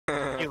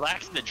He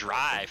lacks the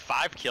drive.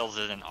 5 kills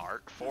isn't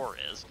art. 4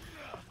 is.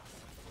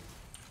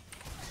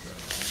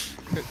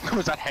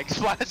 Was that Hex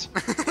Splash?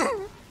 What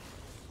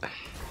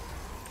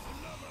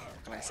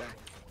can I say?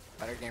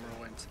 Better gamer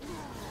wins.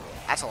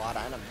 That's a lot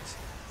of enemies.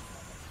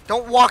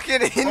 Don't walk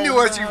it into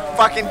us, you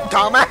fucking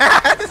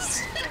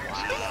dumbass!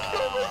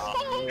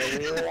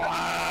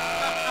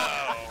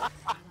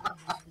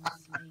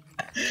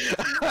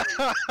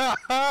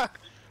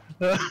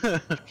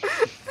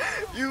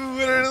 You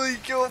literally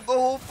killed the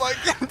whole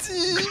fucking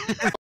team!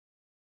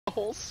 The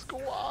whole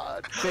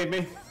squad. Save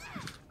me.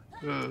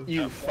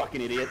 You fucking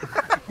idiot.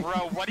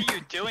 Bro, what are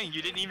you doing?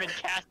 You didn't even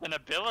cast an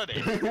ability.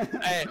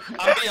 Hey,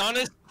 I'll be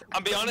honest,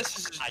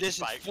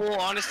 this is full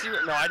honesty.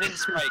 No, I didn't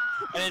spike.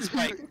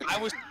 I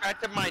was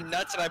scratching my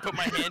nuts and I put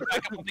my hand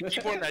back up on the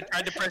keyboard and I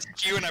tried to press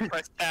Q and I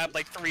pressed tab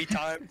like 3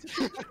 times.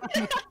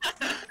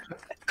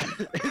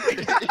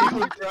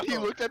 he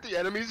looked at the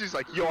enemies, he's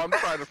like, yo, I'm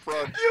trying to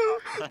front. Yo,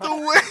 the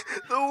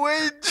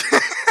way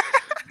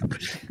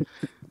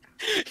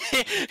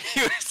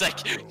He was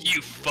like,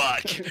 you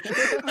fuck.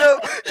 No,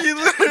 he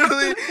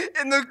literally,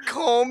 in the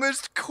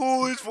calmest,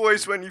 coolest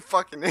voice, went, you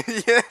fucking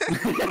idiot.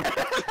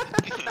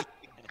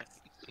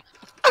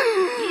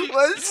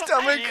 My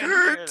stomach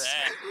hurts.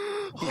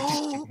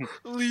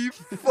 Holy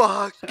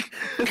fuck.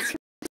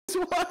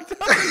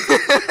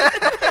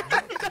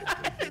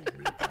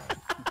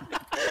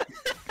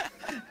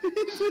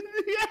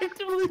 He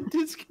actively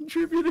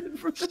discontributed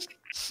from the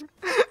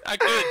I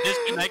could have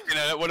disconnected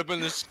and it would have been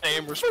the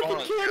same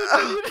response.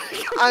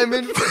 I'm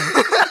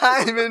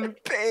in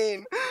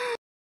pain.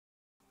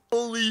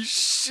 Holy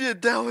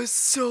shit, that was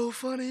so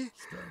funny.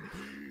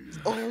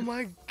 Oh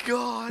my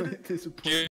god.